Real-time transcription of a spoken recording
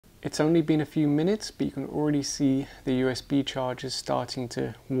It's only been a few minutes, but you can already see the USB chargers starting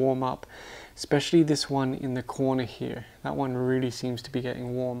to warm up, especially this one in the corner here. That one really seems to be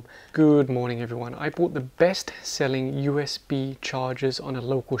getting warm. Good morning everyone. I bought the best selling USB chargers on a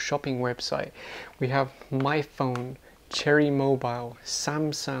local shopping website. We have my phone, Cherry Mobile,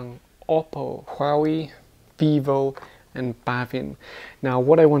 Samsung, Oppo, Huawei, Vivo and Bavin. Now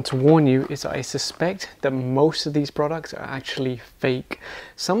what I want to warn you is that I suspect that most of these products are actually fake.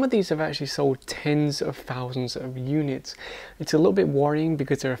 Some of these have actually sold tens of thousands of units. It's a little bit worrying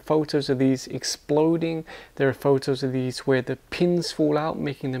because there are photos of these exploding. There are photos of these where the pins fall out,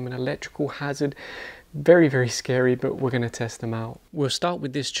 making them an electrical hazard. Very, very scary, but we're going to test them out. We'll start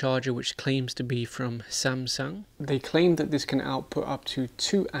with this charger, which claims to be from Samsung. They claim that this can output up to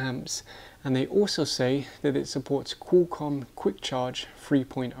 2 amps, and they also say that it supports Qualcomm Quick Charge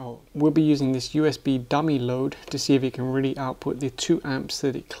 3.0. We'll be using this USB dummy load to see if it can really output the 2 amps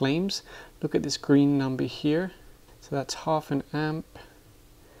that it claims. Look at this green number here. So that's half an amp.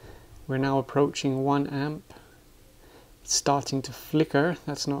 We're now approaching 1 amp. It's starting to flicker.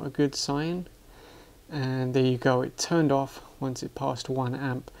 That's not a good sign. And there you go, it turned off once it passed 1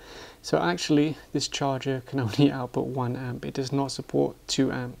 amp. So actually this charger can only output 1 amp. It does not support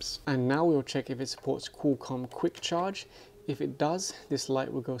 2 amps. And now we'll check if it supports Qualcomm Quick Charge. If it does, this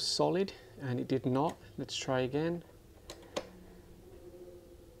light will go solid, and it did not. Let's try again.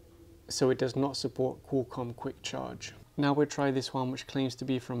 So it does not support Qualcomm Quick Charge. Now we'll try this one, which claims to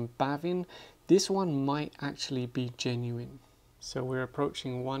be from Bavin. This one might actually be genuine. So we're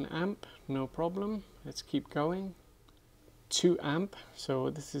approaching 1 amp, no problem. Let's keep going. 2 amp,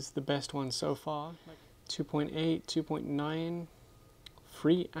 so this is the best one so far. 2.8, 2.9,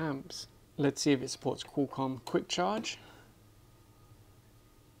 3 amps. Let's see if it supports Qualcomm Quick Charge.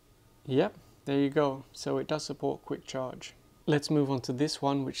 Yep, there you go. So it does support Quick Charge. Let's move on to this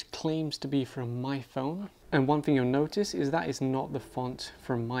one, which claims to be from my phone. And one thing you'll notice is that is not the font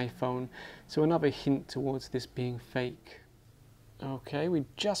from my phone. So another hint towards this being fake. Okay, we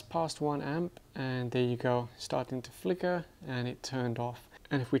just passed 1 amp, and there you go, starting to flicker, and it turned off.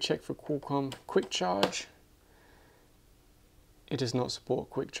 And if we check for Qualcomm Quick Charge, it does not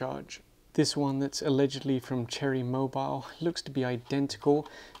support Quick Charge. This one that's allegedly from Cherry Mobile looks to be identical,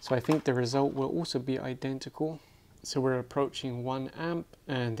 so I think the result will also be identical. So we're approaching 1 amp,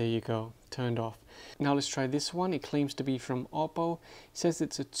 and there you go, turned off. Now let's try this one. It claims to be from Oppo. It says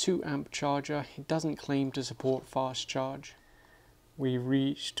it's a 2 amp charger. It doesn't claim to support fast charge. We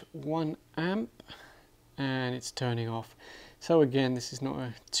reached 1 amp and it's turning off. So again, this is not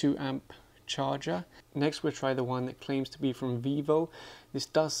a 2 amp charger. Next we'll try the one that claims to be from Vivo. This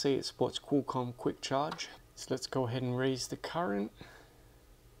does say it supports Qualcomm Quick Charge. So let's go ahead and raise the current.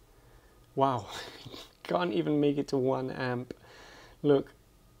 Wow, can't even make it to 1 amp. Look.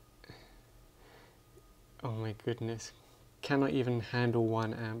 Oh my goodness. Cannot even handle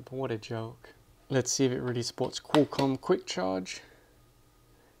 1 amp. What a joke. Let's see if it really supports Qualcomm Quick Charge.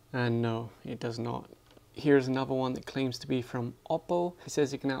 And no, it does not. Here's another one that claims to be from Oppo. It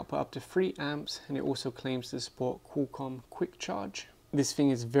says it can output up to 3 amps, and it also claims to support Qualcomm Quick Charge. This thing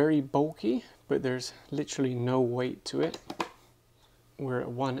is very bulky, but there's literally no weight to it. We're at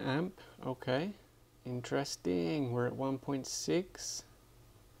 1 amp, okay. Interesting, we're at 1.6,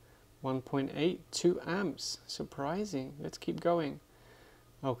 1.8, 2 amps, surprising. Let's keep going.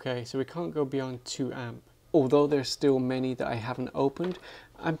 Okay, so we can't go beyond 2 amp. Although there's still many that I haven't opened,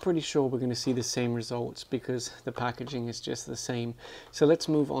 I'm pretty sure we're going to see the same results because the packaging is just the same. So let's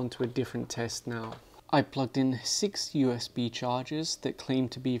move on to a different test now. I plugged in 6 USB chargers that claim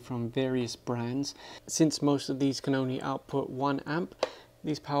to be from various brands. Since most of these can only output 1 amp,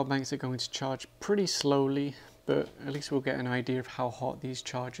 these power banks are going to charge pretty slowly, but at least we'll get an idea of how hot these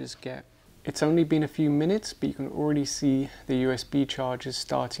chargers get. It's only been a few minutes, but you can already see the USB chargers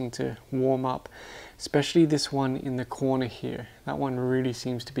starting to warm up, especially this one in the corner here. That one really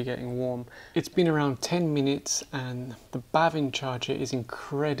seems to be getting warm. It's been around 10 minutes and the Bavin charger is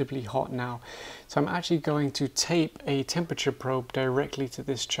incredibly hot now. So I'm actually going to tape a temperature probe directly to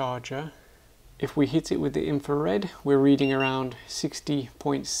this charger. If we hit it with the infrared, we're reading around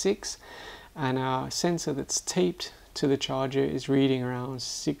 60.6, and our sensor that's taped to the charger is reading around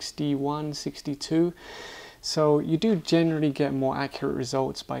 61, 62. So you do generally get more accurate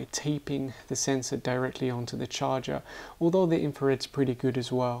results by taping the sensor directly onto the charger, although the infrared's pretty good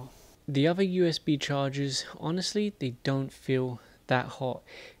as well. The other USB chargers, honestly, they don't feel that hot,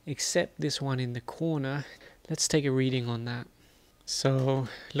 except this one in the corner. Let's take a reading on that. So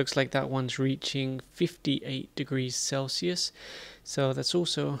looks like that one's reaching 58 degrees Celsius. So that's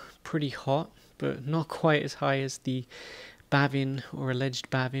also pretty hot, but not quite as high as the bavin or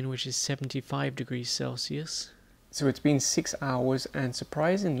alleged bavin, which is 75 degrees Celsius. So it's been 6 hours, and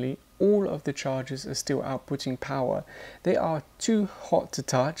surprisingly all of the chargers are still outputting power. They are too hot to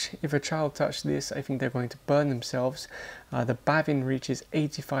touch. If a child touched this, I think they're going to burn themselves. The bavin reaches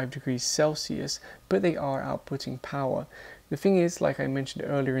 85 degrees Celsius, but they are outputting power. The thing is, like I mentioned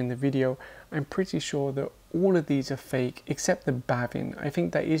earlier in the video, I'm pretty sure that all of these are fake except the bavin. I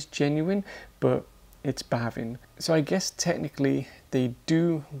think that is genuine, but it's bavin. So I guess technically they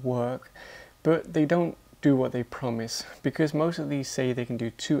do work, but they don't do what they promise, because most of these say they can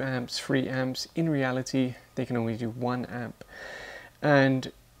do 2 amps, 3 amps. In reality, they can only do 1 amp.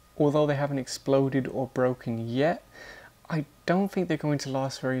 And although they haven't exploded or broken yet, I don't think they're going to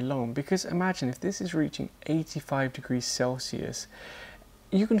last very long, because imagine if this is reaching 85 degrees Celsius,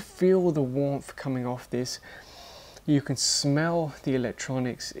 you can feel the warmth coming off this. You can smell the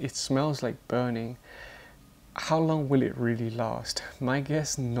electronics. It smells like burning. How long will it really last? My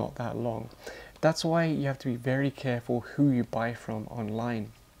guess, not that long. That's why you have to be very careful who you buy from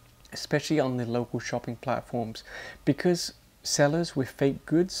online, especially on the local shopping platforms, because sellers with fake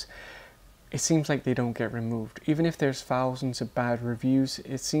goods, it seems like they don't get removed. Even if there's thousands of bad reviews,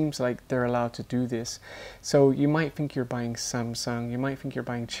 it seems like they're allowed to do this. So you might think you're buying Samsung, you might think you're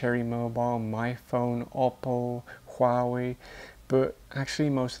buying Cherry Mobile, My Phone, Oppo, Huawei, but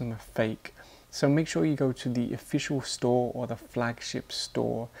actually most of them are fake. So make sure you go to the official store or the flagship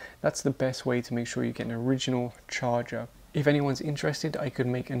store. That's the best way to make sure you get an original charger. If anyone's interested, I could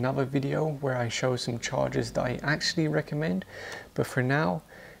make another video where I show some chargers that I actually recommend. But for now,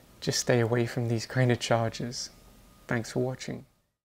 just stay away from these kind of chargers. Thanks for watching.